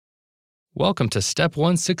Welcome to Step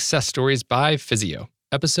 1 Success Stories by Physio,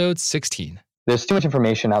 episode 16. There's too much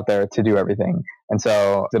information out there to do everything. And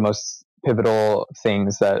so the most pivotal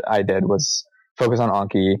things that I did was focus on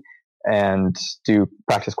Anki and do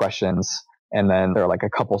practice questions. And then there are like a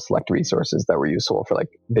couple select resources that were useful for like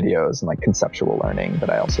videos and like conceptual learning that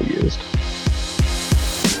I also used.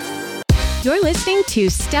 You're listening to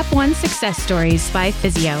Step 1 Success Stories by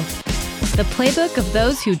Physio, the playbook of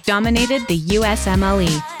those who dominated the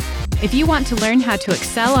USMLE. If you want to learn how to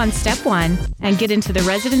excel on Step 1 and get into the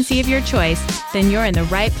residency of your choice, then you're in the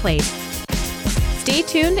right place. Stay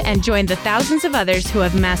tuned and join the thousands of others who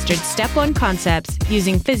have mastered Step 1 concepts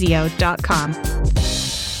using physio.com.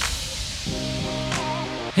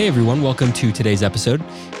 Hey everyone, welcome to today's episode.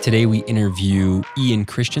 Today we interview Ian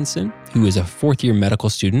Christensen, who is a fourth-year medical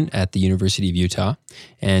student at the University of Utah.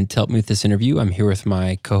 And to help me with this interview, I'm here with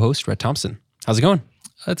my co-host, Rhett Thompson. How's it going?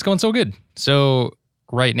 It's going so good. So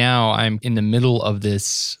right now I'm in the middle of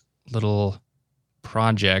this little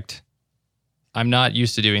project. I'm not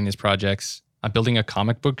used to doing these projects. I'm building a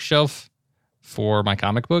comic book shelf for my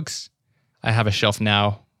comic books. I have a shelf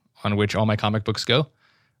now on which all my comic books go.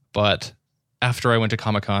 But after I went to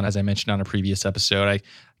Comic-Con, as I mentioned on a previous episode, I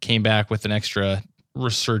came back with an extra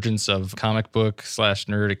resurgence of comic book /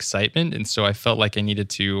 nerd excitement. And so I felt like I needed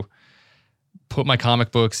to put my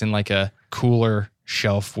comic books in like a cooler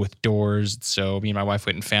shelf with doors. So me and my wife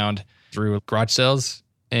went and found through garage sales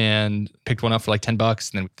and picked one up for like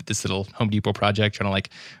 $10. And then did this little Home Depot project, trying to like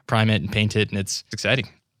prime it and paint it. And it's exciting.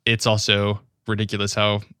 It's also ridiculous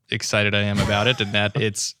how excited I am about it and that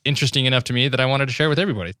it's interesting enough to me that I wanted to share with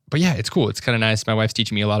everybody. But yeah, it's cool. It's kind of nice. My wife's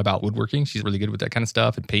teaching me a lot about woodworking. She's really good with that kind of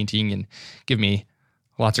stuff and painting and give me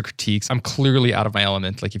lots of critiques. I'm clearly out of my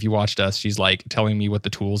element. Like if you watched us, she's like telling me what the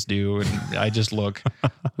tools do and I just look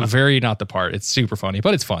very not the part. It's super funny,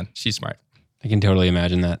 but it's fun. She's smart. I can totally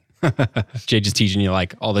imagine that. Jade just teaching you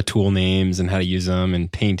like all the tool names and how to use them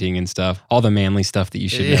and painting and stuff, all the manly stuff that you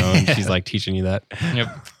should know. And she's like teaching you that.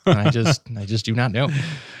 Yep. I just do not know.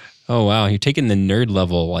 Oh, wow. You're taking the nerd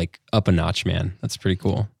level like up a notch, man. That's pretty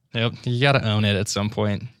cool. Yep. You got to own it at some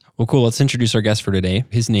point. Well, cool. Let's introduce our guest for today.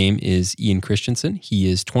 His name is Ian Christensen. He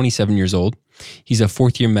is 27 years old. He's a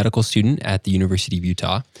fourth-year medical student at the University of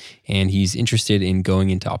Utah, and he's interested in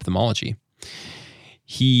going into ophthalmology.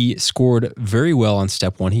 He scored very well on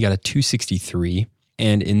Step 1. He got a 263,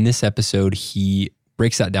 and in this episode, he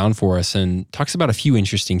breaks that down for us and talks about a few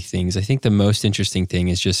interesting things. I think the most interesting thing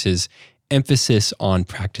is just his emphasis on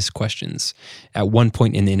practice questions. At one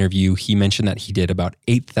point in the interview, he mentioned that he did about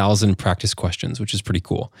 8,000 practice questions, which is pretty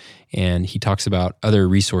cool. And he talks about other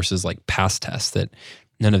resources like past tests that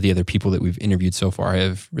none of the other people that we've interviewed so far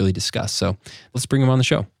have really discussed. So let's bring him on the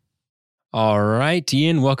show. All right,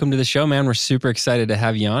 Ian, welcome to the show, man. We're super excited to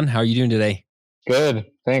have you on. How are you doing today? Good.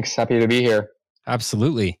 Thanks. Happy to be here.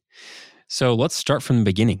 Absolutely. So let's start from the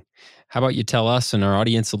beginning. How about you tell us and our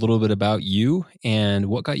audience a little bit about you and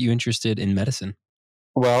what got you interested in medicine?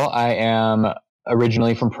 Well, I am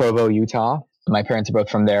originally from Provo, Utah. My parents are both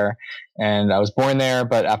from there, and I was born there,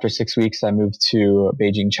 but after 6 weeks, I moved to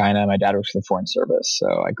Beijing, China. My dad works for the Foreign Service,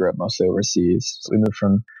 so I grew up mostly overseas. So we moved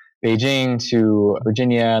from Beijing to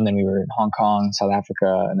Virginia, and then we were in Hong Kong, South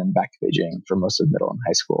Africa, and then back to Beijing for most of middle and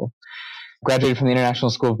high school. Graduated from the International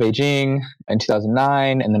School of Beijing in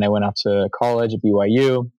 2009, and then I went off to college at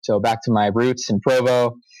BYU. So back to my roots in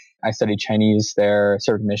Provo. I studied Chinese there,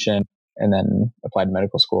 served mission, and then applied to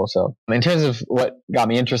medical school. So in terms of what got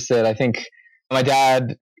me interested, I think my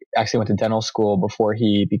dad actually went to dental school before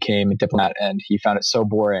he became a diplomat, and he found it so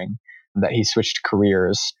boring that he switched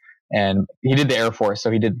careers. And he did the Air Force, so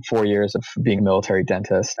he did 4 years of being a military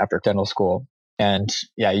dentist after dental school. And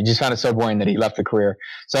yeah, he just found it so boring that he left the career.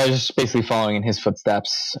 So I was just basically following in his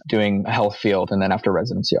footsteps, doing a health field. And then after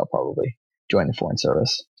residency, I'll probably join the Foreign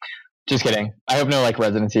Service. Just kidding. I hope no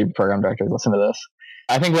residency program directors listen to this.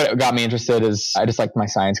 I think what got me interested is I just liked my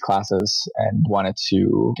science classes and wanted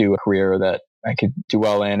to do a career that I could do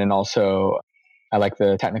well in. And also I like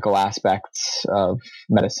the technical aspects of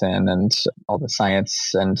medicine and all the science,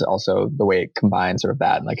 and also the way it combines sort of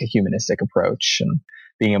that and like a humanistic approach and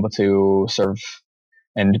being able to serve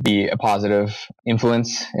and be a positive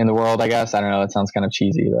influence in the world, I guess. I don't know. It sounds kind of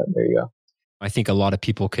cheesy, but there you go. I think a lot of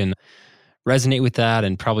people can resonate with that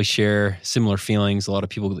and probably share similar feelings. A lot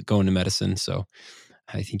of people that go into medicine. So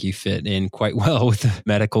I think you fit in quite well with the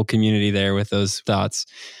medical community there with those thoughts.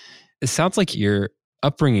 It sounds like your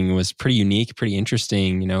upbringing was pretty unique, pretty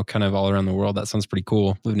interesting, kind of all around the world. That sounds pretty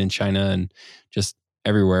cool, living in China and just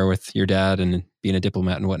everywhere with your dad and being a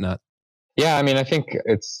diplomat and whatnot. Yeah, I mean, I think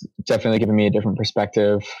it's definitely given me a different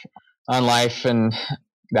perspective on life and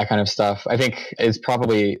that kind of stuff, I think is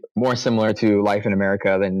probably more similar to life in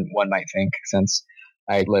America than one might think, since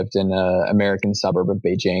I lived in an American suburb of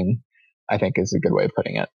Beijing, I think is a good way of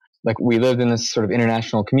putting it. Like we lived in this sort of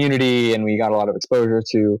international community and we got a lot of exposure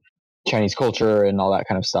to Chinese culture and all that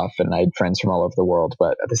kind of stuff. And I had friends from all over the world,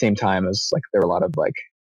 but at the same time, it was like there were a lot of like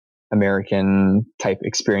American type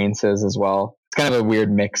experiences as well. It's kind of a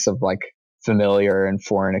weird mix of like familiar and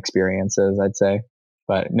foreign experiences, I'd say.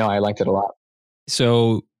 But no, I liked it a lot.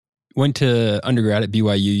 So went to undergrad at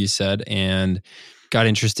BYU, you said, and got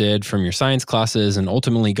interested from your science classes and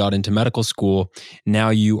ultimately got into medical school. Now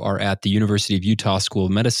you are at the University of Utah School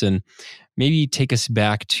of Medicine. Maybe take us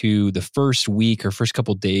back to the first week or first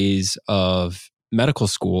couple of days of medical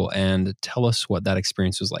school and tell us what that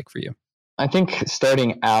experience was like for you. I think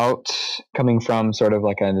starting out, coming from sort of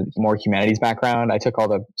like a more humanities background, I took all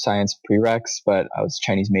the science prereqs, but I was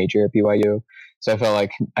Chinese major at BYU. So I felt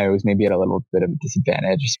like I was maybe at a little bit of a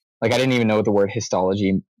disadvantage. Like I didn't even know what the word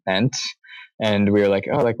histology meant. And we were like,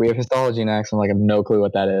 oh, like we have histology next. I'm like, I have no clue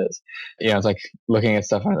what that is. It's like looking at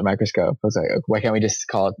stuff under the microscope. I was like, why can't we just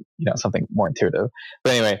call it, something more intuitive?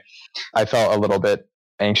 But anyway, I felt a little bit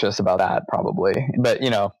anxious about that probably. But,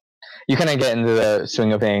 you kind of get into the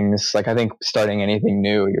swing of things. Like I think starting anything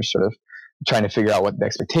new, you're sort of trying to figure out what the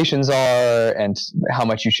expectations are and how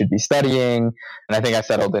much you should be studying. And I think I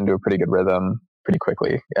settled into a pretty good rhythm pretty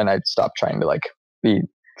quickly. And I stopped trying to like be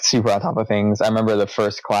super on top of things. I remember the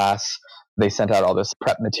first class, they sent out all this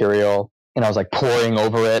prep material and I was like poring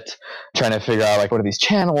over it, trying to figure out like, what are these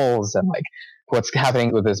channels and like what's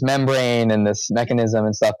happening with this membrane and this mechanism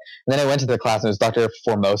and stuff. And then I went to the class and it was Dr.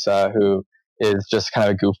 Formosa, who is just kind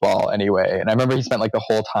of a goofball anyway. And I remember he spent like the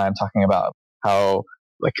whole time talking about how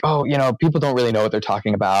like, oh, people don't really know what they're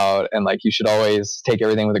talking about. And like, you should always take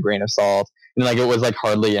everything with a grain of salt. And like, it was like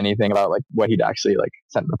hardly anything about like what he'd actually like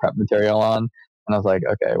sent the prep material on. And I was like,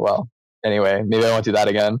 okay, well, anyway, maybe I won't do that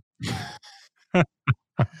again.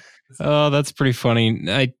 Oh, that's pretty funny.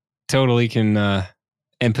 I totally can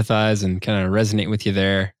empathize and kind of resonate with you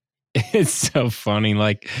there. It's so funny.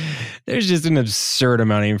 Like, there's just an absurd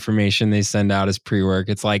amount of information they send out as pre-work.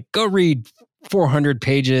 It's like, go read 400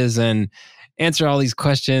 pages and answer all these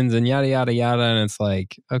questions and yada, yada, yada. And it's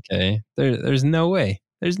like, okay, there's no way.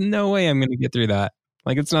 There's no way I'm going to get through that.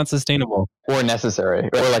 Like, it's not sustainable. Or necessary.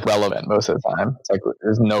 Or like relevant most of the time. It's like,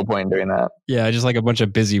 there's no point in doing that. Yeah, just like a bunch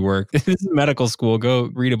of busy work. This is medical school. Go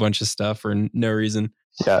read a bunch of stuff for no reason.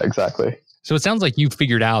 Yeah, exactly. So it sounds like you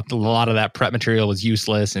figured out a lot of that prep material was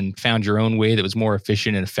useless and found your own way that was more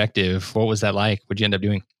efficient and effective. What was that like? What did you end up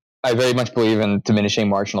doing? I very much believe in diminishing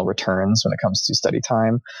marginal returns when it comes to study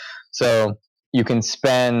time. So you can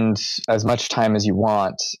spend as much time as you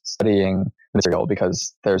want studying material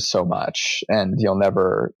because there's so much and you'll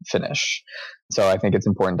never finish. So I think it's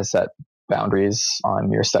important to set boundaries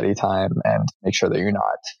on your study time and make sure that you're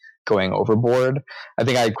not going overboard. I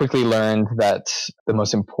think I quickly learned that the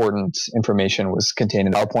most important information was contained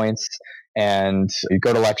in PowerPoints, and you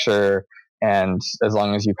go to lecture, and as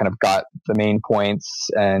long as you kind of got the main points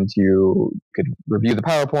and you could review the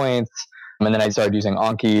PowerPoints, and then I started using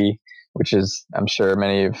Anki, which is, I'm sure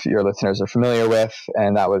many of your listeners are familiar with,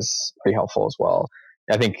 and that was pretty helpful as well.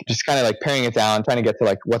 I think just kind of like paring it down, trying to get to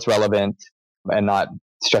like what's relevant and not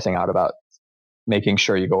stressing out about making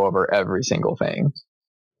sure you go over every single thing.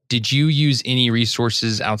 Did you use any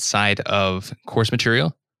resources outside of course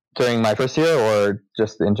material? During my first year or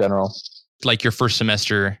just in general? Like your first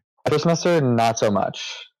semester? First semester, not so much.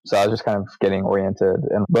 So I was just kind of getting oriented.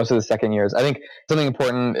 And most of the second years, I think something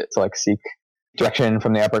important is to like seek direction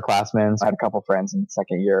from the upperclassmen. I had a couple friends in the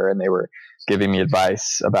second year and they were giving me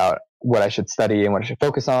advice about what I should study and what I should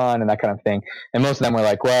focus on and that kind of thing. And most of them were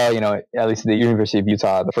like, well, at least at the University of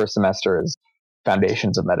Utah, the first semester is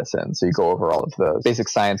foundations of medicine. So you go over all of the basic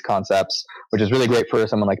science concepts, which is really great for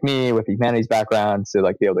someone like me with a humanities background to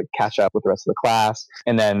like be able to catch up with the rest of the class.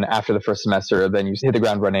 And then after the first semester, then you hit the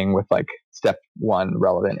ground running with like step one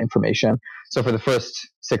relevant information. So for the first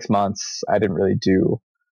 6 months, I didn't really do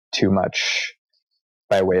too much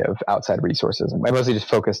by way of outside resources. I mostly just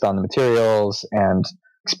focused on the materials and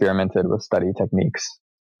experimented with study techniques.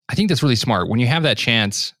 I think that's really smart. When you have that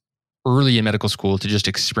chance early in medical school to just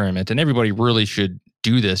experiment, and everybody really should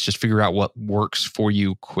do this, just figure out what works for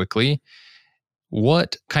you quickly.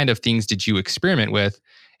 What kind of things did you experiment with,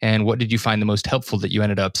 and what did you find the most helpful that you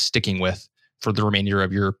ended up sticking with for the remainder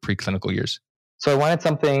of your preclinical years? So I wanted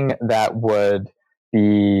something that would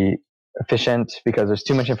be efficient because there's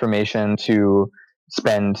too much information to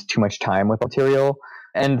spend too much time with material.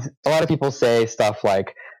 And a lot of people say stuff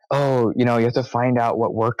like, oh, you have to find out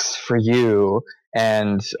what works for you.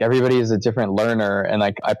 And everybody is a different learner. And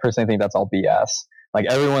like, I personally think that's all BS. Like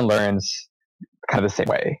everyone learns kind of the same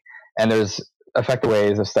way. And there's effective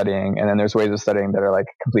ways of studying, and then there's ways of studying that are like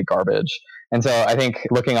complete garbage. And so I think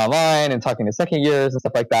looking online and talking to second years and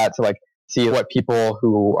stuff like that to like see what people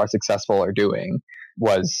who are successful are doing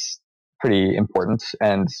was pretty important.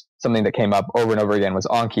 And something that came up over and over again was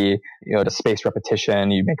Anki, the spaced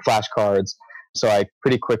repetition, you make flashcards. So I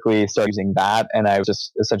pretty quickly started using that, and I was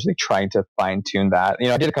just essentially trying to fine tune that.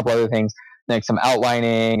 I did a couple other things, like some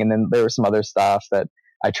outlining, and then there was some other stuff that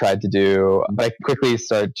I tried to do, but I quickly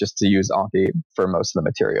started just to use Anki for most of the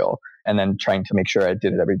material, and then trying to make sure I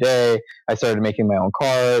did it every day. I started making my own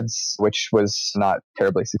cards, which was not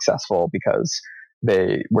terribly successful because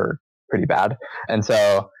they were pretty bad. And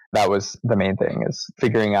so that was the main thing, is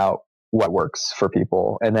figuring out what works for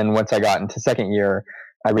people. And then once I got into second year,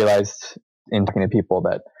 I realized in talking to people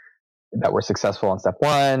that were successful on step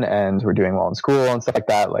one and were doing well in school and stuff like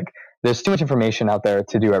that, like there's too much information out there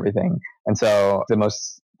to do everything. And so the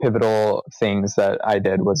most pivotal things that I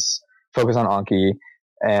did was focus on Anki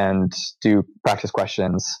and do practice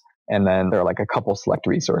questions. And then there are like a couple select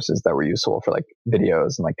resources that were useful for like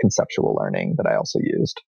videos and like conceptual learning that I also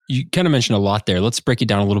used. You kind of mentioned a lot there. Let's break it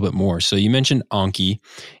down a little bit more. So you mentioned Anki,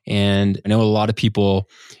 and I know a lot of people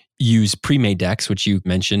use pre-made decks, which you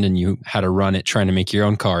mentioned, and you had to run it trying to make your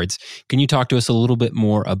own cards. Can you talk to us a little bit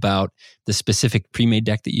more about the specific pre-made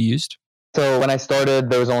deck that you used? So when I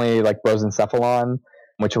started, there was only like Bros Encephalon,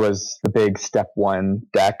 which was the big step one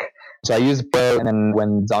deck. So I used Bros, and then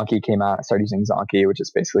when Zonky came out, I started using Zonky, which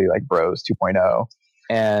is basically like Bros 2.0.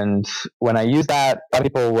 And when I used that, a lot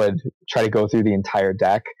of people would try to go through the entire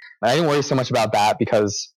deck. And I didn't worry so much about that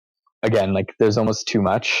because, again, like there's almost too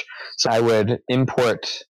much. So I would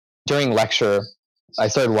import during lecture. I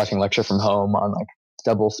started watching lecture from home on like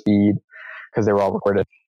double speed because they were all recorded.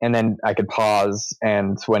 And then I could pause.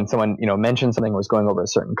 And when someone, mentioned something, was going over a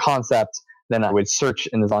certain concept, then I would search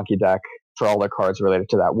in the Zonky deck for all the cards related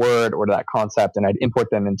to that word or to that concept. And I'd import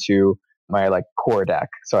them into my like core deck.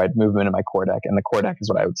 So I'd move them into my core deck, and the core deck is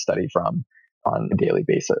what I would study from on a daily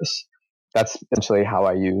basis. That's essentially how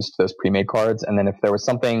I used those pre-made cards. And then if there was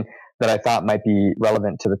something that I thought might be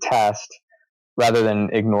relevant to the test, rather than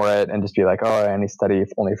ignore it and just be like, oh, I need to study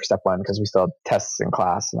only for step one because we still have tests in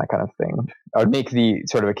class and that kind of thing, I would make the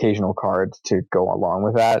sort of occasional card to go along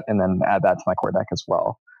with that and then add that to my core deck as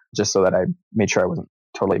well, just so that I made sure I wasn't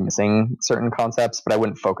totally missing certain concepts, but I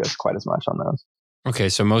wouldn't focus quite as much on those. Okay,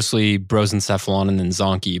 so mostly Bros Encephalon and then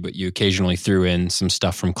Zonky, but you occasionally threw in some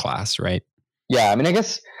stuff from class, right? Yeah, I mean, I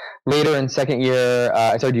guess later in second year,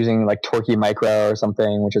 I started using like Torquay Micro or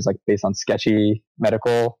something, which is like based on Sketchy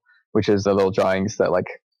Medical, which is the little drawings that like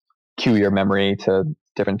cue your memory to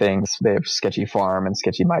different things. They have Sketchy Farm and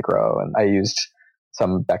Sketchy Micro, and I used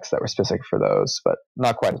some decks that were specific for those, but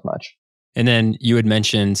not quite as much. And then you had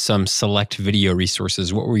mentioned some select video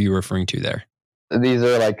resources. What were you referring to there? These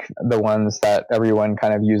are like the ones that everyone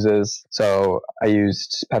kind of uses. So I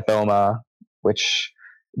used Pathoma, which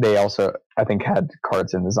they also, I think, had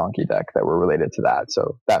cards in the Zonky deck that were related to that.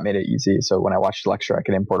 So that made it easy. So when I watched the lecture, I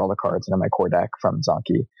could import all the cards into my core deck from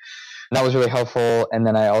Zonky. And that was really helpful. And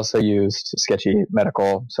then I also used Sketchy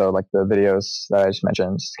Medical. So like the videos that I just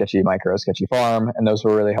mentioned, Sketchy Micro, Sketchy Farm, and those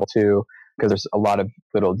were really helpful too, because there's a lot of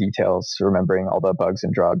little details, remembering all the bugs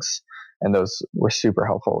and drugs. And those were super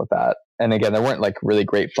helpful with that. And again, there weren't like really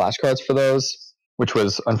great flashcards for those, which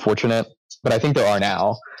was unfortunate, but I think there are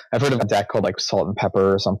now. I've heard of a deck called like Salt and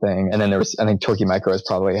Pepper or something. And then I think Torquay Micros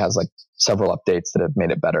probably has like several updates that have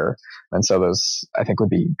made it better. And so those, I think, would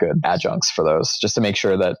be good adjuncts for those, just to make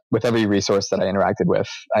sure that with every resource that I interacted with,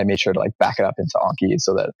 I made sure to like back it up into Anki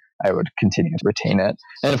so that I would continue to retain it.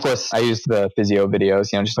 And of course, I used the physio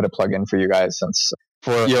videos, just put a plug in for you guys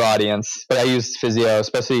for your audience. But I used physio,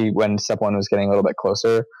 especially when step one was getting a little bit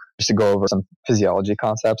closer, just to go over some physiology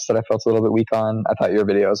concepts that I felt a little bit weak on. I thought your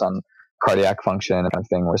videos on cardiac function and kind of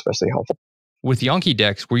thing were especially helpful. With the Anki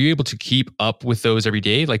decks, were you able to keep up with those every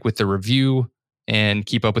day, like with the review, and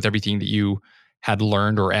keep up with everything that you had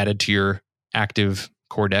learned or added to your active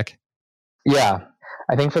core deck? Yeah.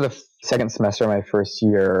 I think for the second semester of my first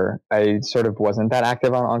year, I sort of wasn't that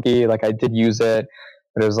active on Anki. Like I did use it,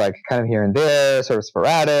 but it was like kind of here and there, sort of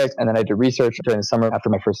sporadic. And then I did research during the summer after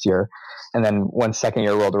my first year. And then when second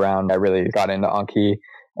year rolled around, I really got into Anki.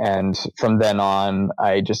 And from then on,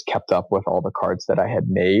 I just kept up with all the cards that I had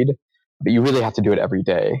made. But you really have to do it every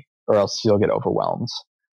day or else you'll get overwhelmed.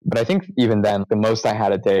 But I think even then, the most I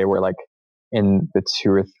had a day were like in the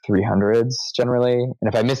 200 or 300s generally. And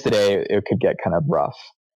if I missed a day, it could get kind of rough.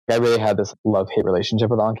 I really had this love-hate relationship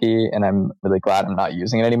with Anki, and I'm really glad I'm not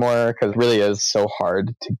using it anymore, because it really is so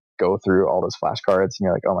hard to go through all those flashcards and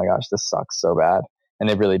you're like, oh my gosh, this sucks so bad. And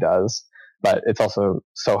it really does. but it's also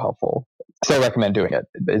so helpful. I still recommend doing it.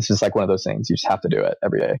 It's just like one of those things. You just have to do it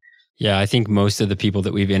every day. Yeah, I think most of the people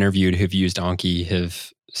that we've interviewed who've used Anki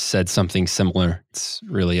have said something similar. It's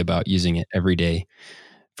really about using it every day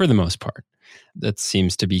for the most part. That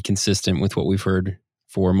seems to be consistent with what we've heard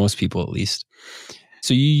for most people, at least.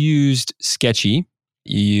 So you used Sketchy,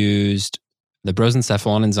 you used the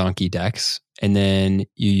Brosencephalon and Zonky decks, and then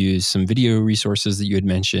you used some video resources that you had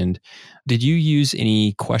mentioned. Did you use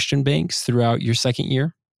any question banks throughout your second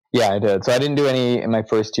year? Yeah, I did. So I didn't do any in my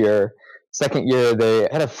first year. Second year, they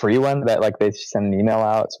had a free one that like they send an email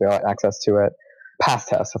out, so we all had access to it. Past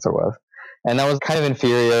test, that's what it was. And that was kind of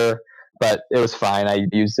inferior, but it was fine. I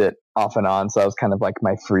used it off and on. So that was kind of like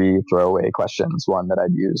my free throwaway questions, one that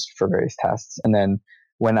I'd used for various tests. And then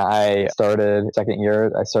when I started second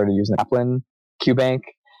year, I started using Kaplan QBank.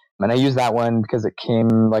 And I used that one because it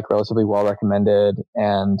came like relatively well recommended.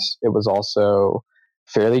 And it was also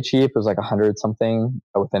fairly cheap. It was like 100 something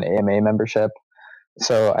with an AMA membership.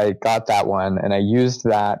 So I got that one and I used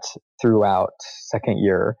that throughout second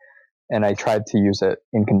year. And I tried to use it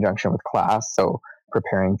in conjunction with class. So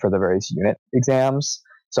preparing for the various unit exams.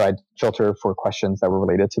 So I'd filter for questions that were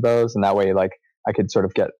related to those. And that way, like I could sort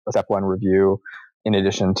of get a step one review in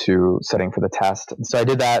addition to studying for the test. So I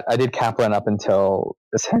did that. I did Kaplan up until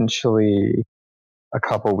essentially a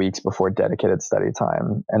couple weeks before dedicated study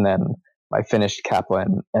time. And then I finished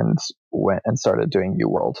Kaplan and went and started doing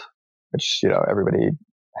UWorld, which, you know, everybody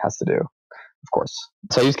has to do, of course.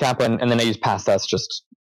 So I used Kaplan and then I used Past Test just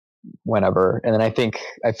whenever. And then I think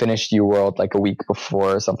I finished UWorld like a week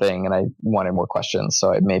before or something and I wanted more questions.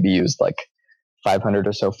 So I maybe used like 500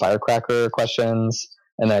 or so Firecracker questions.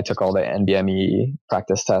 And then I took all the NBME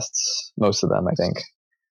practice tests, most of them, I think.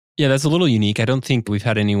 Yeah, that's a little unique. I don't think we've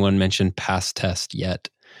had anyone mention Past Test yet.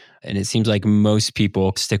 And it seems like most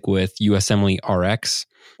people stick with USMLE RX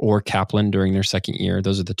or Kaplan during their second year.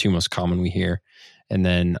 Those are the two most common we hear. And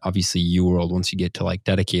then obviously UWorld, once you get to like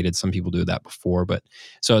dedicated, some people do that before. But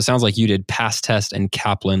so it sounds like you did Past Test and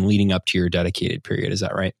Kaplan leading up to your dedicated period. Is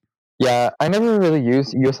that right? Yeah, I never really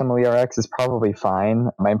used USMLE RX. It's probably fine.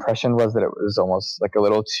 My impression was that it was almost like a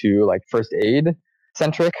little too like first aid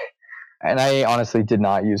centric. And I honestly did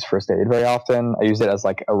not use first aid very often. I used it as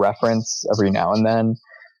like a reference every now and then.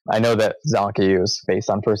 I know that Zonky was based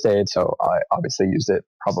on first aid, so I obviously used it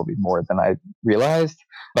probably more than I realized.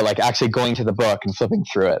 But like actually going to the book and flipping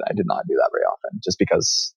through it, I did not do that very often just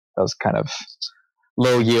because that was kind of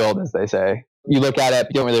low yield, as they say. You look at it,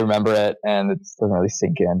 you don't really remember it, and it doesn't really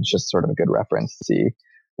sink in. It's just sort of a good reference to see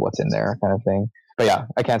what's in there kind of thing. But yeah,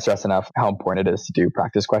 I can't stress enough how important it is to do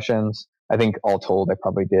practice questions. I think all told, I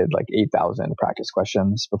probably did like 8,000 practice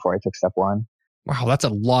questions before I took step one. Wow, that's a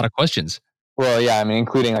lot of questions. Well, yeah, I mean,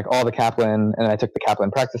 including like all the Kaplan, and I took the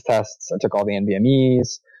Kaplan practice tests. I took all the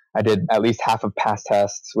NBMEs. I did at least half of past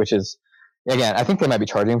tests, which is, again, I think they might be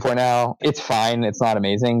charging for now. It's fine. It's not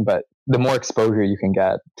amazing, but the more exposure you can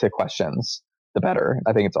get to questions, the better.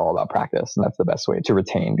 I think it's all about practice, and that's the best way to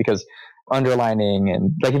retain, because underlining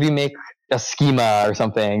and like if you make a schema or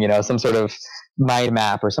something, you know, some sort of mind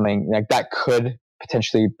map or something like that could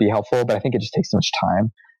potentially be helpful, but I think it just takes so much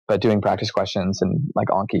time. But doing practice questions and like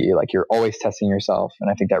Anki, like you're always testing yourself. And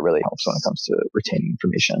I think that really helps when it comes to retaining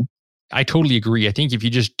information. I totally agree. I think if you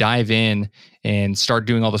just dive in and start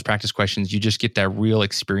doing all those practice questions, you just get that real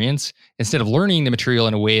experience instead of learning the material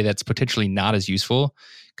in a way that's potentially not as useful,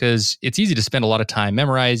 because it's easy to spend a lot of time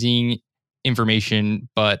memorizing information,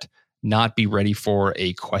 but not be ready for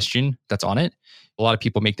a question that's on it. A lot of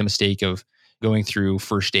people make the mistake of going through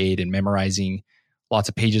first aid and memorizing lots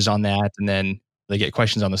of pages on that, and then they get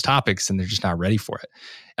questions on those topics and they're just not ready for it.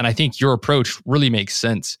 And I think your approach really makes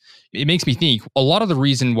sense. It makes me think a lot of the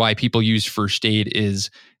reason why people use first aid is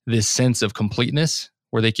this sense of completeness,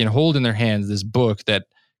 where they can hold in their hands this book that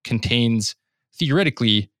contains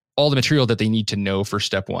theoretically all the material that they need to know for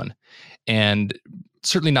step one. And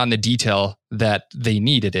certainly not in the detail that they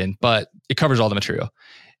need it in, but it covers all the material.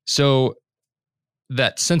 So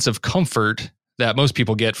that sense of comfort that most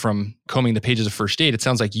people get from combing the pages of first aid, it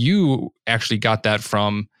sounds like you actually got that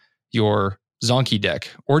from your Zonky deck.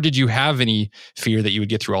 Or did you have any fear that you would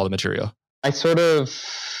get through all the material? I sort of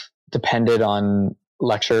depended on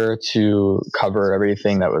lecture to cover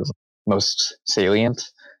everything that was most salient.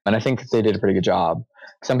 And I think they did a pretty good job.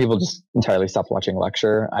 Some people just entirely stopped watching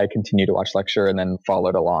lecture. I continued to watch lecture and then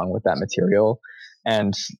followed along with that material.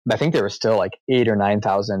 And I think there were still like 8,000 or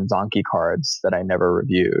 9,000 Zonky cards that I never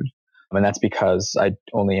reviewed. And that's because I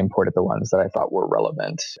only imported the ones that I thought were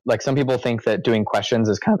relevant. Like some people think that doing questions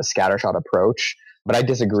is kind of a scattershot approach, but I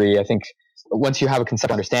disagree. I think once you have a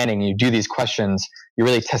conceptual understanding and you do these questions, you're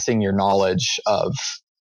really testing your knowledge of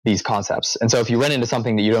these concepts. And so if you run into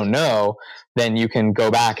something that you don't know, then you can go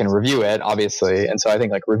back and review it, obviously. And so I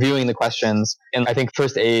think like reviewing the questions, and I think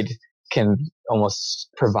first aid can almost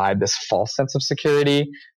provide this false sense of security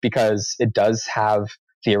because it does have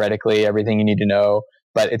theoretically everything you need to know,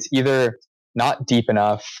 but it's either not deep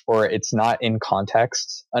enough or it's not in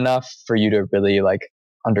context enough for you to really like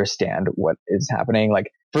understand what is happening. Like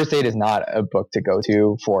first aid is not a book to go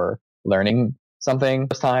to for learning something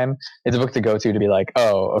first time. It's a book to go to be like,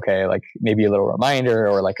 oh, okay, like maybe a little reminder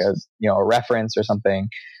or like a, a reference or something.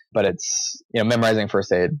 But it's, memorizing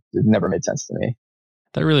first aid, it never made sense to me.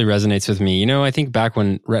 That really resonates with me. I think back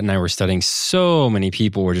when Rhett and I were studying, so many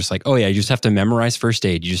people were just like, oh yeah, you just have to memorize first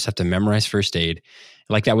aid. You just have to memorize first aid.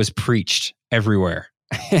 Like that was preached everywhere.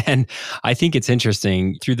 And I think it's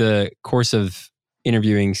interesting through the course of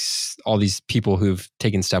interviewing all these people who've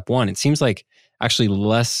taken step one, it seems like actually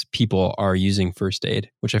less people are using first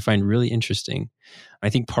aid, which I find really interesting. I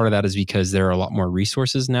think part of that is because there are a lot more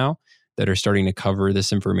resources now that are starting to cover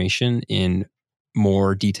this information in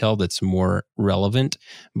more detail that's more relevant.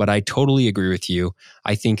 But I totally agree with you.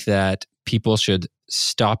 I think that people should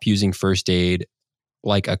stop using first aid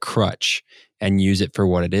like a crutch and use it for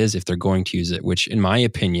what it is if they're going to use it, which in my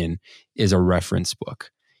opinion is a reference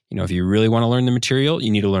book. If you really want to learn the material,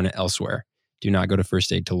 you need to learn it elsewhere. Do not go to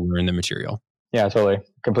first aid to learn the material. Yeah, totally.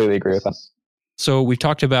 Completely agree with that. So we've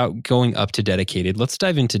talked about going up to dedicated. Let's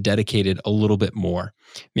dive into dedicated a little bit more.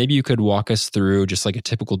 Maybe you could walk us through just like a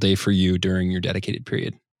typical day for you during your dedicated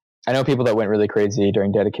period. I know people that went really crazy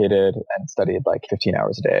during dedicated and studied like 15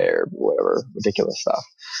 hours a day or whatever ridiculous stuff.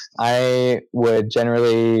 I would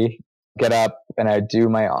generally get up and I'd do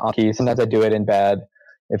my Anki. Sometimes I'd do it in bed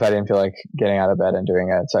if I didn't feel like getting out of bed and doing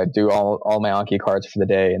it. So I'd do all my Anki cards for the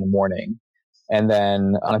day in the morning. And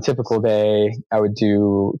then on a typical day, I would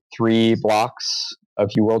do 3 blocks of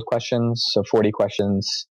UWorld questions. So 40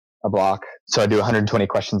 questions a block. So I'd do 120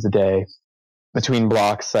 questions a day. Between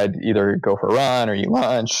blocks, I'd either go for a run or eat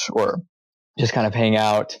lunch or just kind of hang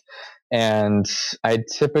out. And I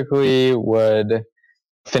typically would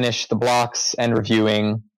finish the blocks and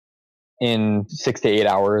reviewing in 6 to 8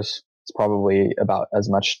 hours. It's probably about as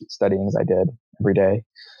much studying as I did every day.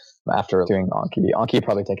 After doing Anki. Anki would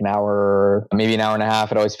probably take an hour, maybe an hour and a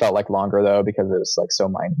half. It always felt like longer though, because it was like so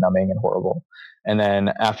mind numbing and horrible. And then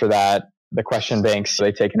after that, the question banks,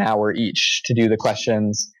 they take an hour each to do the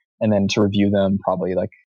questions and then to review them probably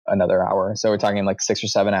like another hour. So we're talking like 6 or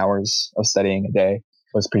 7 hours of studying a day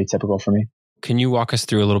was pretty typical for me. Can you walk us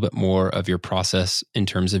through a little bit more of your process in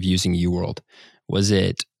terms of using UWorld? Was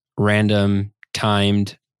it random,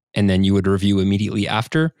 timed, and then you would review immediately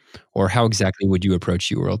after? Or how exactly would you approach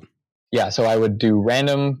UWorld? Yeah, so I would do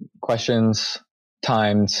random questions,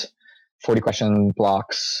 timed, 40 question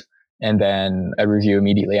blocks, and then I review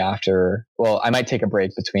immediately after. Well, I might take a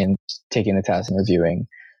break between taking the test and reviewing.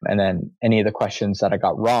 And then any of the questions that I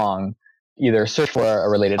got wrong, either search for a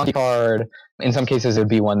related Anki card. In some cases, it would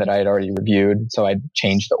be one that I had already reviewed. So I'd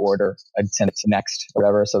change the order. I'd send it to next or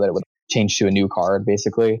whatever so that it would change to a new card,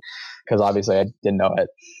 basically, because obviously I didn't know it.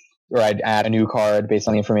 Or I'd add a new card based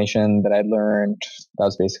on the information that I'd learned. That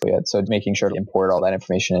was basically it. So making sure to import all that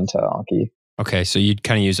information into Anki. Okay, so you'd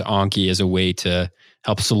kind of use Anki as a way to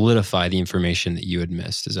help solidify the information that you had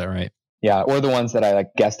missed. Is that right? Yeah, or the ones that I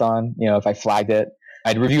like guessed on. If I flagged it,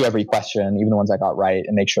 I'd review every question, even the ones I got right,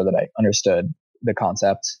 and make sure that I understood the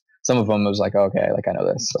concept. Some of them was like, okay, like I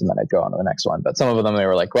know this, and then I'd go on to the next one. But some of them, they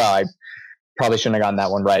were like, well, I probably shouldn't have gotten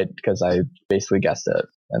that one right because I basically guessed it.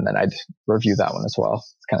 And then I'd review that one as well.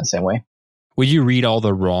 It's kind of the same way. Would you read all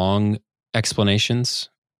the wrong explanations?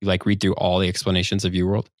 You like read through all the explanations of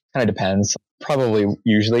UWorld? Kind of depends. Probably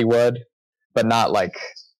usually would, but not like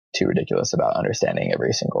too ridiculous about understanding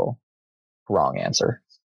every single wrong answer.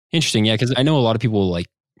 Interesting. Yeah, because I know a lot of people like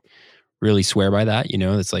really swear by that.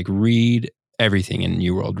 It's like read everything in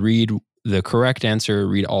UWorld. Read the correct answer,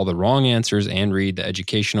 read all the wrong answers, and read the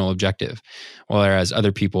educational objective. Whereas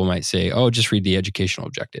other people might say, oh, just read the educational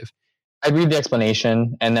objective. I'd read the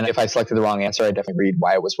explanation, and then if I selected the wrong answer, I'd definitely read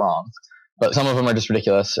why it was wrong. But some of them are just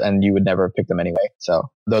ridiculous, and you would never pick them anyway. So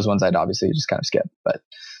those ones I'd obviously just kind of skip. But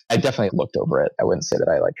I definitely looked over it. I wouldn't say that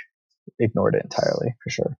I like ignored it entirely,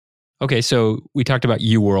 for sure. Okay, so we talked about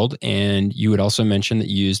UWorld, and you had also mentioned that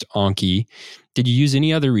you used Anki. Did you use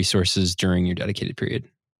any other resources during your dedicated period?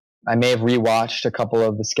 I may have rewatched a couple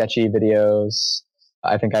of the sketchy videos.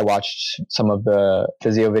 I think I watched some of the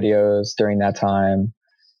physio videos during that time.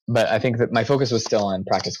 But I think that my focus was still on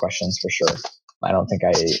practice questions for sure. I don't think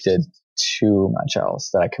I did too much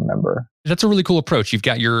else that I can remember. That's a really cool approach. You've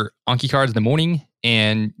got your Anki cards in the morning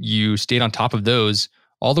and you stayed on top of those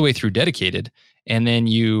all the way through dedicated. And then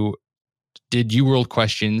you did UWorld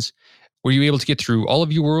questions. Were you able to get through all of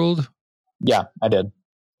UWorld? Yeah, I did.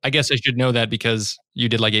 I guess I should know that because you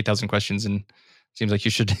did like 8,000 questions and it seems like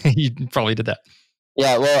you probably did that.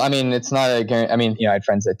 Yeah, well, I mean, it's not a guarantee. I mean, I had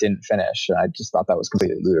friends that didn't finish. I just thought that was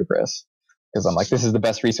completely ludicrous because I'm like, this is the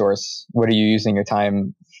best resource. What are you using your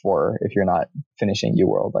time for if you're not finishing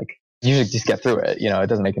UWorld? Like, you should just get through it. It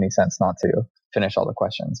doesn't make any sense not to finish all the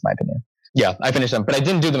questions, my opinion. Yeah, I finished them, but I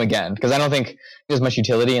didn't do them again because I don't think there's much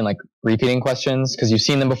utility in like repeating questions because you've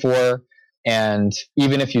seen them before. And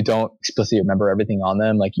even if you don't explicitly remember everything on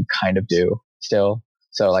them, like you kind of do still.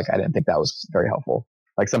 So like, I didn't think that was very helpful.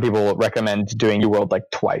 Like some people recommend doing UWorld like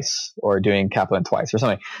twice or doing Kaplan twice or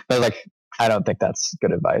something. But like, I don't think that's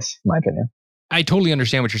good advice, in my opinion. I totally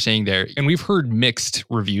understand what you're saying there. And we've heard mixed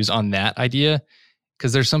reviews on that idea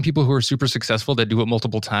because there's some people who are super successful that do it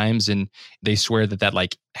multiple times and they swear that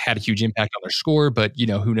like had a huge impact on their score. But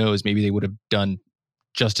who knows, maybe they would have done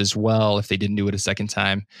just as well if they didn't do it a second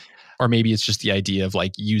time. Or maybe it's just the idea of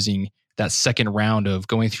like using that second round of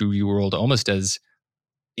going through UWorld almost as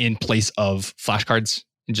in place of flashcards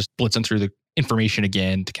and just blitzing through the information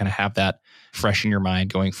again to kind of have that fresh in your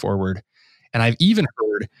mind going forward. And I've even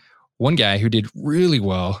heard one guy who did really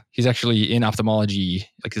well. He's actually in ophthalmology,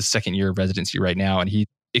 like his second year of residency right now. And he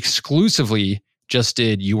exclusively just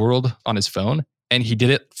did UWorld on his phone. And he did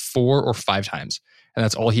it 4 or 5 times. And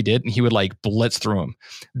that's all he did. And he would like blitz through them,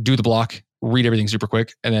 do the block, read everything super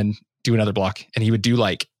quick, and then do another block. And he would do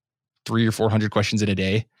like 300 or 400 questions in a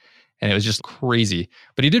day. And it was just crazy.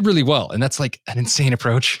 But he did really well. And that's like an insane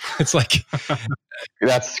approach. It's like...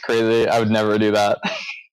 That's crazy. I would never do that.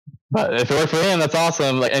 But if it worked for him, that's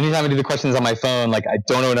awesome. Like anytime I do the questions on my phone, like I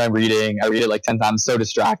don't know what I'm reading. I read it like 10 times, so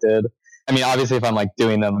distracted. I mean, obviously if I'm like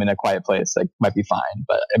doing them in a quiet place, like might be fine.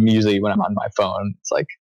 But usually when I'm on my phone, it's like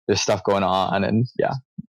there's stuff going on and yeah,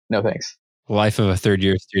 no thanks. Life of a third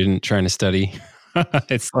year student trying to study.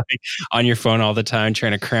 It's like on your phone all the time,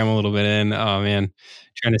 trying to cram a little bit in. Oh man,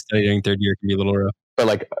 trying to study during third year can be a little rough. But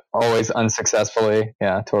like always unsuccessfully.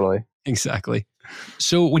 Yeah, totally. Exactly.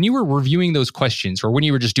 So when you were reviewing those questions or when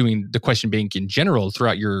you were just doing the question bank in general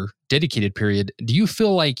throughout your dedicated period, do you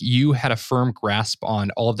feel like you had a firm grasp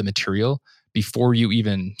on all of the material before you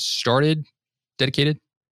even started dedicated?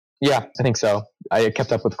 Yeah, I think so. I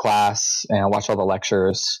kept up with class and I watched all the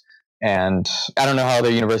lectures. And I don't know how other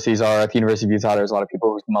universities are. At the University of Utah, there's a lot of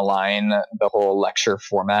people who malign the whole lecture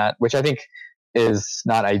format, which I think is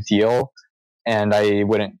not ideal. And I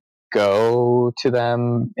wouldn't go to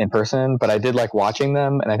them in person, but I did like watching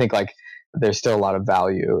them. And I think like there's still a lot of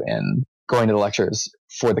value in going to the lectures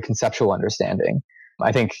for the conceptual understanding.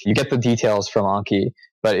 I think you get the details from Anki,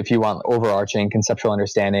 but if you want overarching conceptual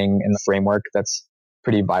understanding in the framework, that's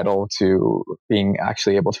pretty vital to being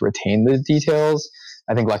actually able to retain the details.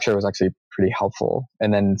 I think lecture was actually pretty helpful.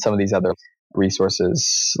 And then some of these other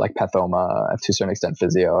resources like Pathoma, to a certain extent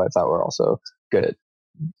Physio, I thought were also good at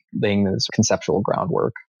laying this conceptual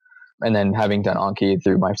groundwork. And then having done Anki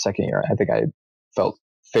through my second year, I think I felt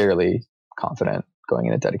fairly confident going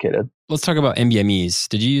into dedicated. Let's talk about MBMEs.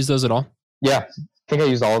 Did you use those at all? Yeah, I think I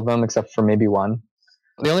used all of them except for maybe one.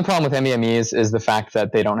 The only problem with MBMEs is the fact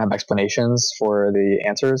that they don't have explanations for the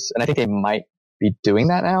answers. And I think they might be doing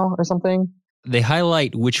that now or something. They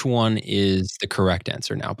highlight which one is the correct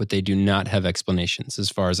answer now, but they do not have explanations as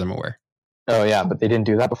far as I'm aware. Oh yeah, but they didn't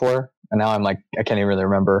do that before. And now I'm like, I can't even really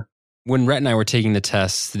remember. When Rhett and I were taking the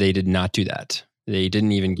tests, they did not do that. They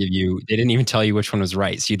didn't even tell you which one was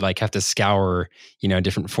right. So you'd like have to scour,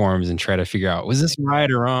 different forms and try to figure out, was this right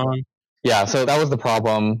or wrong? Yeah, so that was the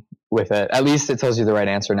problem with it. At least it tells you the right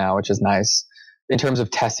answer now, which is nice. In terms of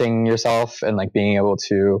testing yourself and like being able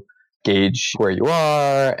to gauge where you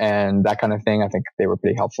are and that kind of thing, I think they were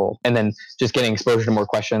pretty helpful. And then just getting exposure to more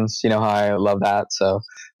questions, you know how I love that. So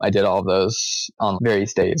I did all of those on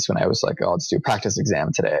various days when I was like, oh, let's do a practice exam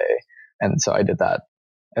today. And so I did that.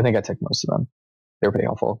 I think I took most of them. They were pretty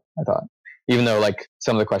helpful, I thought. Even though like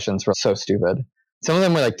some of the questions were so stupid. Some of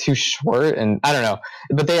them were like too short and I don't know.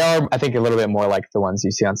 But they are, I think, a little bit more like the ones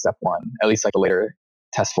you see on step 1, at least like the later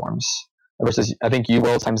test forms. Versus I think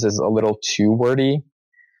UWorld times is a little too wordy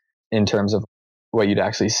in terms of what you'd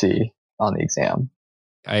actually see on the exam.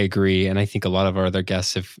 I agree. And I think a lot of our other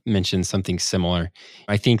guests have mentioned something similar.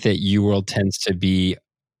 I think that UWorld tends to be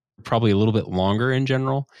probably a little bit longer in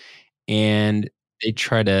general. And they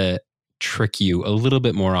try to trick you a little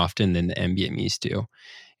bit more often than the MBMEs do.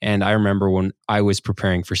 And I remember when I was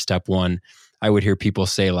preparing for step 1, I would hear people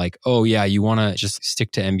say like, oh yeah, you want to just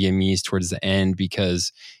stick to MBMEs towards the end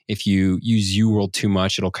because if you use UWorld too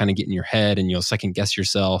much, it'll kind of get in your head and you'll second guess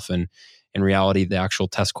yourself. And in reality, the actual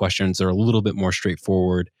test questions are a little bit more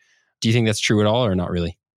straightforward. Do you think that's true at all or not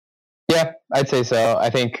really? Yeah, I'd say so. I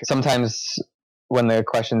think sometimes when the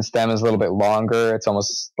question stem is a little bit longer, it's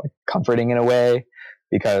almost like comforting in a way,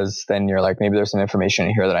 because then you're like, maybe there's some information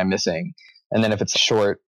in here that I'm missing. And then if it's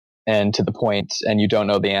short and to the point and you don't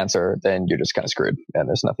know the answer, then you're just kind of screwed and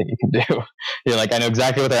there's nothing you can do. You're like, I know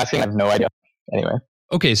exactly what they're asking. I have no idea. Anyway.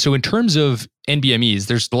 Okay, so in terms of NBMEs,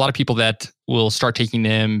 there's a lot of people that will start taking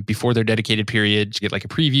them before their dedicated period to get like a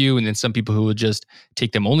preview, and then some people who will just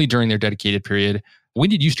take them only during their dedicated period. When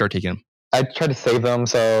did you start taking them? I tried to save them.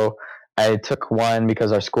 So I took one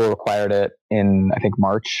because our school required it in, I think,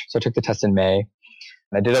 March. So I took the test in May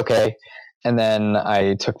and I did okay. And then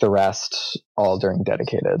I took the rest all during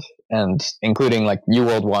dedicated, and including like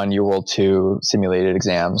UWorld 1, UWorld 2 simulated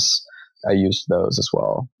exams. I used those as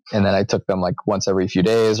well. And then I took them like once every few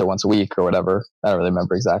days or once a week or whatever. I don't really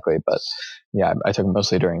remember exactly, but yeah, I took them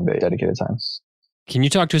mostly during the dedicated time. Can you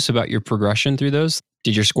talk to us about your progression through those?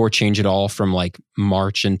 Did your score change at all from like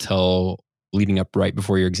March until leading up right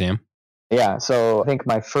before your exam? Yeah. So I think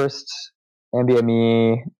my first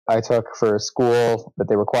NBME I took for school that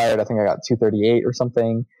they required, I think I got 238 or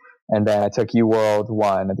something. And then I took UWorld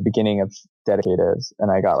 1 at the beginning of dedicated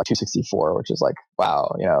and I got like 264, which is like,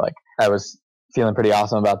 wow, like I was feeling pretty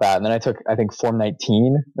awesome about that. And then I took, I think, Form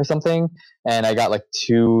 19 or something, and I got like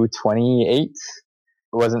 228.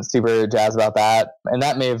 Wasn't super jazzed about that. And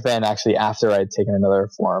that may have been actually after I'd taken another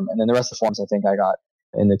form. And then the rest of the forms I think I got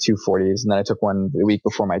in the 240s. And then I took one the week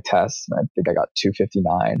before my test, and I think I got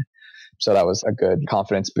 259. So that was a good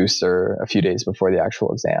confidence booster a few days before the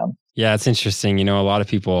actual exam. Yeah, it's interesting. A lot of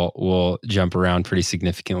people will jump around pretty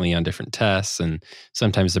significantly on different tests, and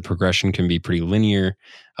sometimes the progression can be pretty linear.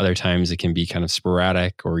 Other times it can be kind of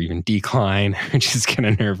sporadic or even decline, which is kind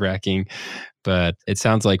of nerve-wracking. But it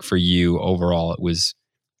sounds like for you overall, it was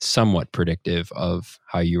somewhat predictive of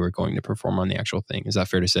how you were going to perform on the actual thing. Is that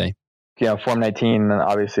fair to say? Form 19,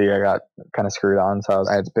 obviously I got kind of screwed on. So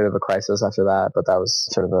I had a bit of a crisis after that, but that was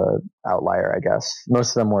sort of an outlier, I guess.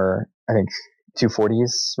 Most of them were, I think,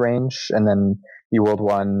 240s range. And then UWorld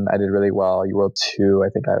 1, I did really well. UWorld 2, I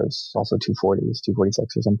think I was also 240s,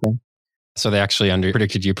 246 or something. So they actually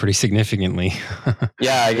under-predicted you pretty significantly.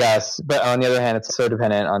 Yeah, I guess. But on the other hand, it's so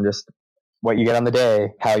dependent on just what you get on the day,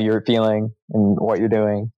 how you're feeling, and what you're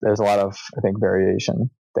doing. There's a lot of, I think,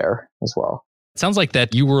 variation there as well. It sounds like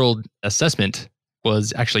that UWorld assessment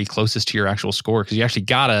was actually closest to your actual score, because you actually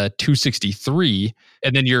got a 263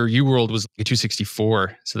 and then your UWorld was a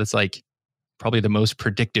 264. So that's like probably the most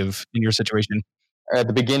predictive in your situation. At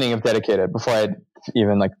the beginning of dedicated, before I'd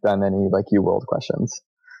even like done any like UWorld questions.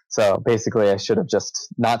 So basically I should have just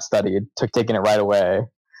not studied, taken it right away.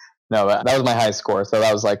 No, that was my highest score. So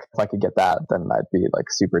that was like, if I could get that, then I'd be like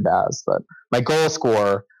super dazzled. But my goal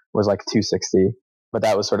score was like 260. But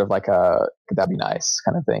that was sort of like that'd be nice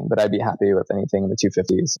kind of thing. But I'd be happy with anything in the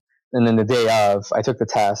 250s. And then the day of, I took the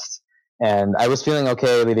test and I was feeling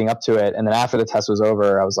okay leading up to it. And then after the test was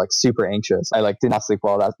over, I was like super anxious. I like did not sleep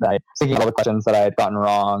well that night, thinking all the questions that I had gotten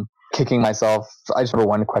wrong, kicking myself. I just remember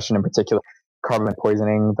one question in particular, carbon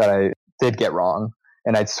poisoning, that I did get wrong.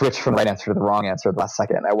 And I'd switched from the right answer to the wrong answer at the last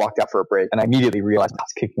second. I walked out for a break and I immediately realized I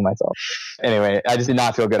was kicking myself. Anyway, I just did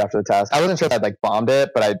not feel good after the test. I wasn't sure if I'd like bombed it,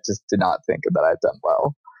 but I just did not think that I'd done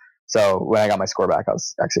well. So when I got my score back, I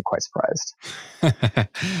was actually quite surprised.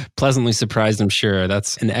 Pleasantly surprised, I'm sure.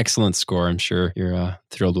 That's an excellent score. I'm sure you're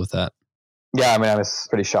thrilled with that. Yeah, I mean, I was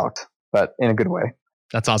pretty shocked, but in a good way.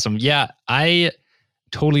 That's awesome. Yeah, I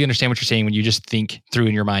totally understand what you're saying when you just think through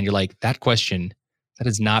in your mind. You're like, that question, that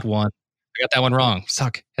is not one. I got that one wrong.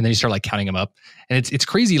 Suck. And then you start like counting them up. And it's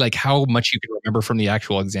crazy like how much you can remember from the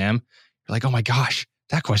actual exam. You're like, oh my gosh,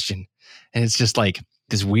 that question. And it's just like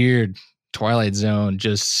this weird Twilight Zone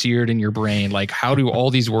just seared in your brain. Like, how do all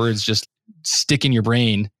these words just stick in your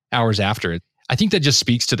brain hours after it? I think that just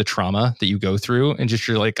speaks to the trauma that you go through and just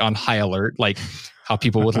you're like on high alert, like how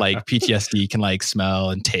people with like PTSD can like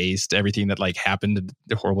smell and taste everything that like happened,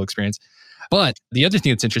 the horrible experience. But the other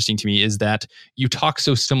thing that's interesting to me is that you talk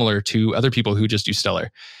so similar to other people who just do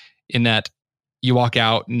stellar in that you walk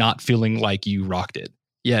out not feeling like you rocked it.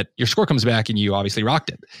 Yet your score comes back and you obviously rocked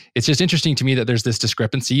it. It's just interesting to me that there's this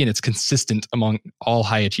discrepancy and it's consistent among all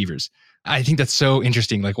high achievers. I think that's so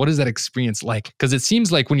interesting. Like, what is that experience like? Because it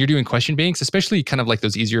seems like when you're doing question banks, especially kind of like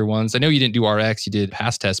those easier ones, I know you didn't do RX, you did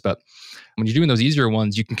past tests, but when you're doing those easier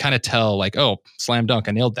ones, you can kind of tell like, oh, slam dunk,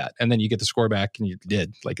 I nailed that. And then you get the score back and you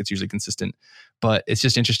did. Like, it's usually consistent. But it's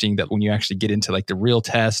just interesting that when you actually get into like the real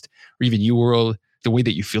test or even UWorld, the way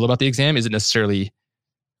that you feel about the exam isn't necessarily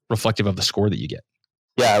reflective of the score that you get.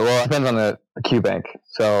 Yeah, well, it depends on the Q bank.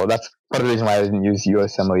 So that's part of the reason why I didn't use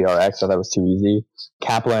USMLE RX. I thought it was too easy.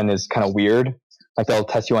 Kaplan is kind of weird. Like they'll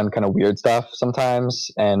test you on kind of weird stuff sometimes.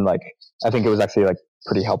 And like, I think it was actually like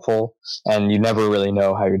pretty helpful, and you never really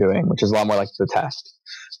know how you're doing, which is a lot more like the test.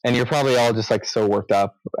 And you're probably all just like so worked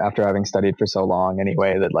up after having studied for so long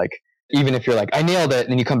anyway, that like, even if you're like, I nailed it,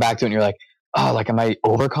 and then you come back to it and you're like, oh, like, am I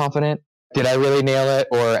overconfident? Did I really nail it?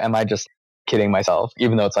 Or am I just kidding myself?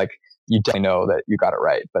 Even though it's like, you definitely know that you got it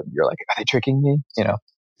right, but you're like, are they tricking me? You know?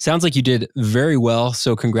 Sounds like you did very well.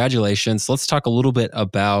 So congratulations. Let's talk a little bit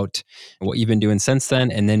about what you've been doing since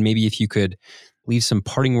then. And then maybe if you could leave some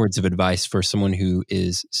parting words of advice for someone who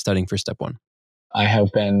is studying for Step 1. I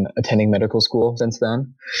have been attending medical school since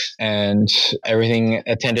then, and everything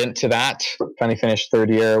attendant to that. Finally finished third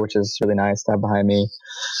year, which is really nice to have behind me.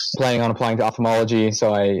 Planning on applying to ophthalmology.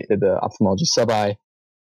 So I did the ophthalmology sub-I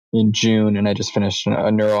in June, and I just finished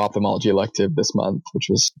a neuro-ophthalmology elective this month, which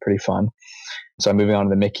was pretty fun. So I'm moving on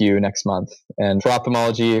to the MICU next month. And for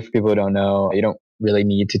ophthalmology, for people who don't know, you don't really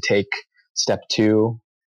need to take Step 2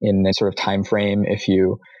 in a sort of time frame if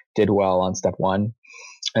you did well on Step 1.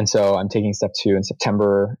 And so I'm taking Step 2 in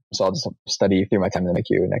September. So I'll just study through my time in the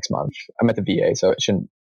NICU next month. I'm at the VA, so it shouldn't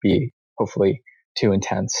be hopefully too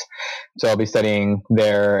intense. So I'll be studying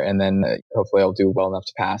there, and then hopefully I'll do well enough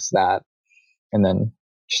to pass that, and then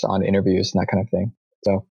just on to interviews and that kind of thing.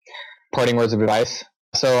 So parting words of advice.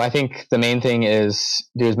 So I think the main thing is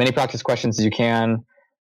do as many practice questions as you can.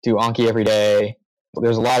 Do Anki every day.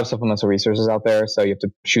 There's a lot of supplemental resources out there, so you have to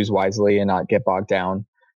choose wisely and not get bogged down.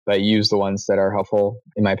 But use the ones that are helpful.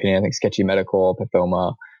 In my opinion, I think Sketchy Medical,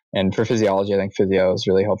 Pathoma, and for physiology, I think Physio is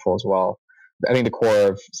really helpful as well. I think the core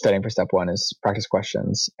of studying for Step 1 is practice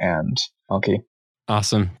questions and Anki.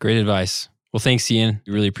 Awesome. Great advice. Well, thanks, Ian.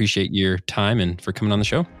 We really appreciate your time and for coming on the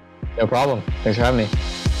show. No problem. Thanks for having me.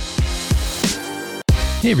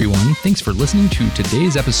 Hey everyone, thanks for listening to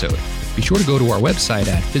today's episode. Be sure to go to our website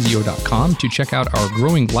at physio.com to check out our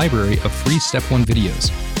growing library of free Step 1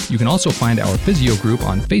 videos. You can also find our Physio group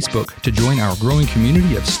on Facebook to join our growing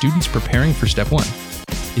community of students preparing for Step 1.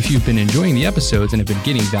 If you've been enjoying the episodes and have been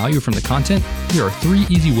getting value from the content, here are 3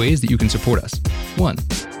 easy ways that you can support us. 1.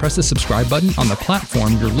 Press the subscribe button on the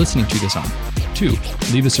platform you're listening to this on. 2.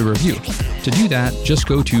 Leave us a review. To do that, just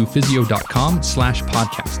go to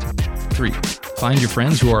physio.com/podcast. 3. Find your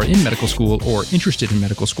friends who are in medical school or interested in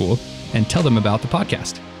medical school and tell them about the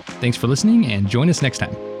podcast. Thanks for listening, and join us next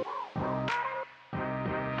time.